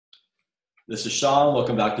This is Sean.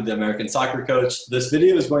 Welcome back to the American Soccer Coach. This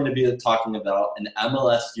video is going to be talking about an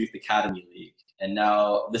MLS Youth Academy League. And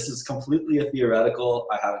now this is completely a theoretical.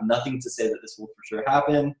 I have nothing to say that this will for sure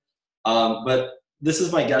happen. But this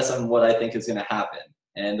is my guess on what I think is going to happen.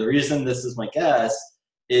 And the reason this is my guess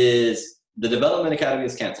is the Development Academy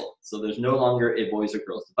is canceled. So there's no longer a Boys or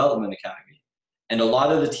Girls Development Academy. And a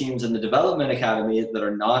lot of the teams in the Development Academy that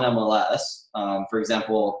are non-MLS, for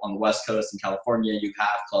example, on the West Coast in California, you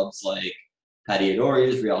have clubs like Patty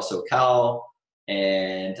Adori's, Real SoCal,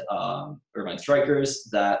 and Irvine Strikers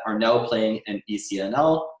that are now playing in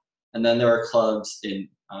ECNL. And then there are clubs in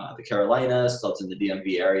the Carolinas, clubs in the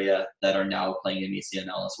DMV area that are now playing in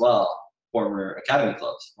ECNL as well, former academy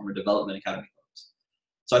clubs, former development academy clubs.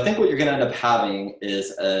 So I think what you're going to end up having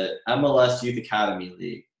is a MLS Youth Academy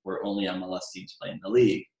League where only MLS teams play in the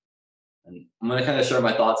league. And I'm going to kind of share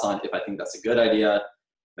my thoughts on if I think that's a good idea,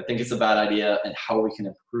 if I think it's a bad idea, and how we can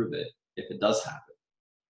improve it if it does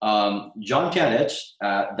happen. John Kanic,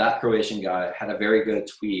 that Croatian guy, had a very good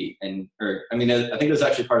tweet, I think it was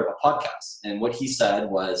actually part of a podcast. And what he said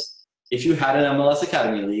was, if you had an MLS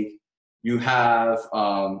Academy League, you have,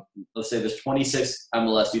 let's say there's 26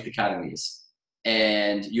 MLS Youth Academies,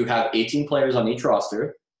 and you have 18 players on each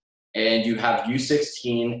roster, and you have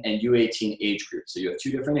U16 and U18 age groups. So you have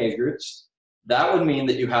two different age groups. That would mean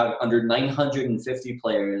that you have under 950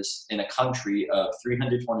 players in a country of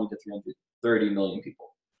 320 to 330 million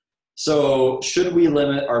people. So should we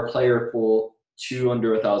limit our player pool to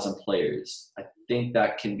under 1,000 players? I think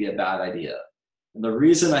that can be a bad idea. And the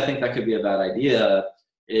reason I think that could be a bad idea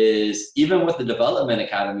is even with the Development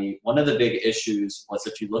Academy, one of the big issues was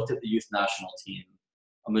if you looked at the youth national team,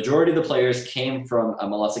 a majority of the players came from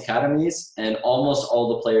MLS academies, and almost all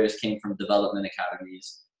the players came from development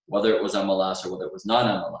academies, whether it was MLS or whether it was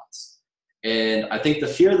non-MLS. And I think the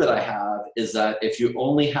fear that I have is that if you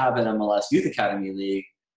only have an MLS Youth Academy League,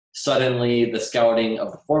 suddenly the scouting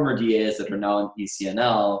of the former DAs that are now in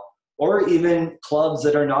ECNL, or even clubs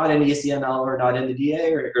that are not in ECNL or not in the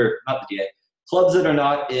DA, or not the DA, clubs that are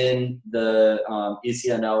not in the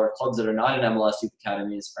ECNL or clubs that are not in MLS Youth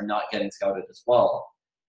Academies are not getting scouted as well.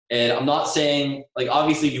 And I'm not saying,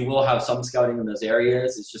 obviously you will have some scouting in those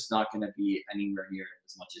areas. It's just not going to be anywhere near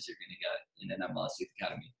as much as you're going to get in an MLS Youth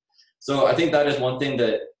Academy. So I think that is one thing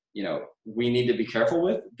that, we need to be careful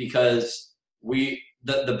with, because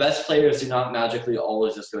the best players do not magically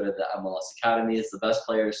always just go to the MLS academies. The best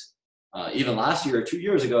players, even last year or 2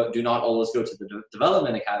 years ago, do not always go to the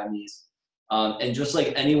development academies. And just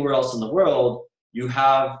like anywhere else in the world, you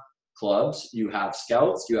have clubs, you have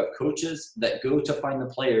scouts, you have coaches that go to find the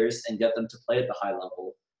players and get them to play at the high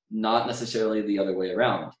level, not necessarily the other way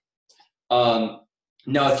around.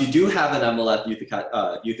 Now, if you do have an MLS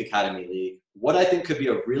Youth Academy League, what I think could be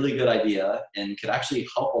a really good idea and could actually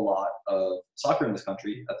help a lot of soccer in this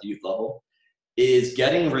country at the youth level is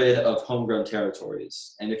getting rid of homegrown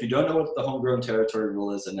territories. And if you don't know what the homegrown territory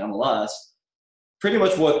rule is in MLS, pretty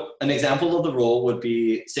much what an example of the rule would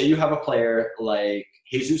be, say you have a player like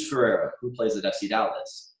Jesus Ferreira who plays at FC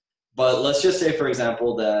Dallas. But let's just say, for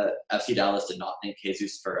example, that FC Dallas did not think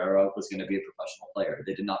Jesus Ferreira was going to be a professional player.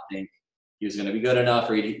 They did not think he was going to be good enough,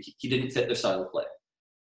 or he didn't fit their style of play.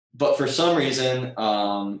 But for some reason,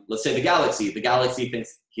 let's say the Galaxy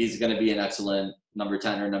thinks he's going to be an excellent number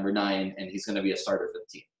 10 or number 9, and he's going to be a starter for the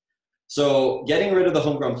team. So getting rid of the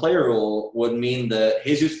homegrown player rule would mean that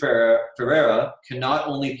Jesus Ferreira can not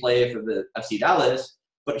only play for the FC Dallas,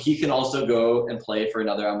 but he can also go and play for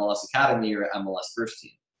another MLS Academy or MLS First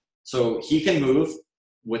Team. So he can move,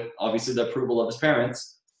 with obviously the approval of his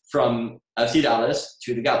parents, from FC Dallas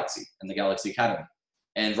to the Galaxy and the Galaxy Academy.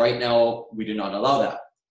 And right now, we do not allow that.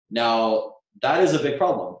 Now, that is a big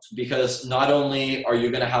problem, because not only are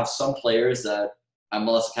you going to have some players that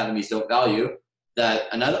MLS academies don't value, that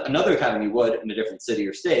another academy would in a different city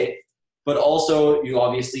or state, but also you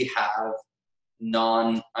obviously have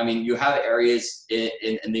you have areas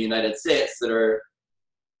in the United States that are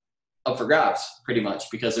up for grabs pretty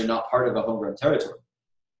much because they're not part of a homegrown territory.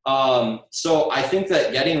 So I think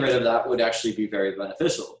that getting rid of that would actually be very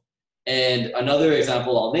beneficial. And another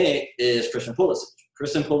example I'll make is Christian Pulisic.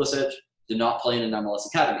 Christian Pulisic did not play in an MLS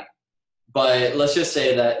academy. But let's just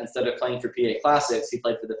say that instead of playing for PA Classics, he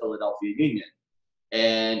played for the Philadelphia Union.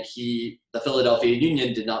 And the Philadelphia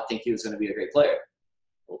Union did not think he was going to be a great player.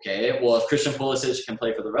 Okay, well, if Christian Pulisic can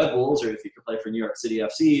play for the Red Bulls, or if he can play for New York City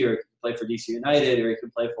FC, or he can play for DC United, or he can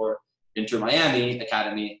play for Inter Miami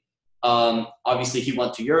Academy, obviously he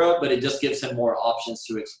went to Europe, but it just gives him more options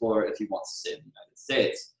to explore if he wants to stay in the United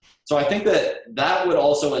States. So I think that would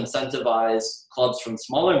also incentivize clubs from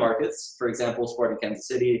smaller markets, for example, Sporting Kansas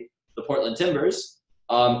City, the Portland Timbers,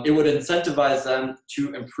 It would incentivize them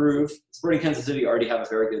to improve. Sporting Kansas City already have a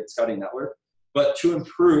very good scouting network, but to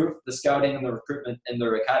improve the scouting and the recruitment in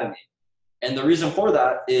their academy. And the reason for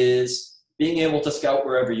that is being able to scout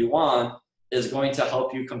wherever you want is going to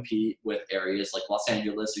help you compete with areas like Los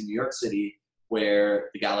Angeles and New York City, where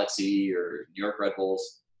the Galaxy or New York Red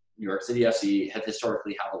Bulls, New York City FC have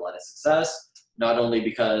historically had a lot of success, not only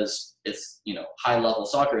because it's, you know, high-level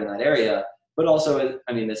soccer in that area, but also,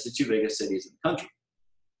 I mean, it's the two biggest cities in the country.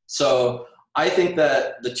 So I think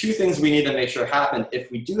that the two things we need to make sure happen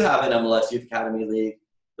if we do have an MLS Youth Academy League,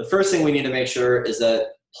 the first thing we need to make sure is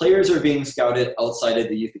that players are being scouted outside of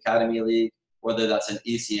the Youth Academy League, whether that's an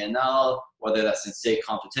ECNL, whether that's in state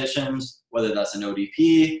competitions, whether that's an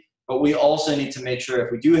ODP. But we also need to make sure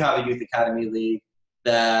if we do have a Youth Academy League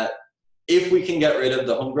that if we can get rid of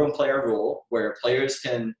the homegrown player rule where players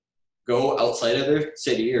can go outside of their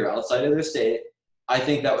city or outside of their state, I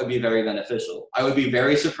think that would be very beneficial. I would be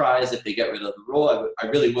very surprised if they get rid of the rule. I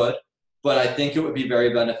really would. But I think it would be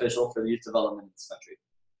very beneficial for youth development in this country.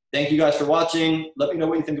 Thank you guys for watching. Let me know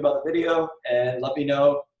what you think about the video and let me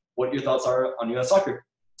know what your thoughts are on US soccer.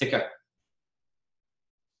 Take care.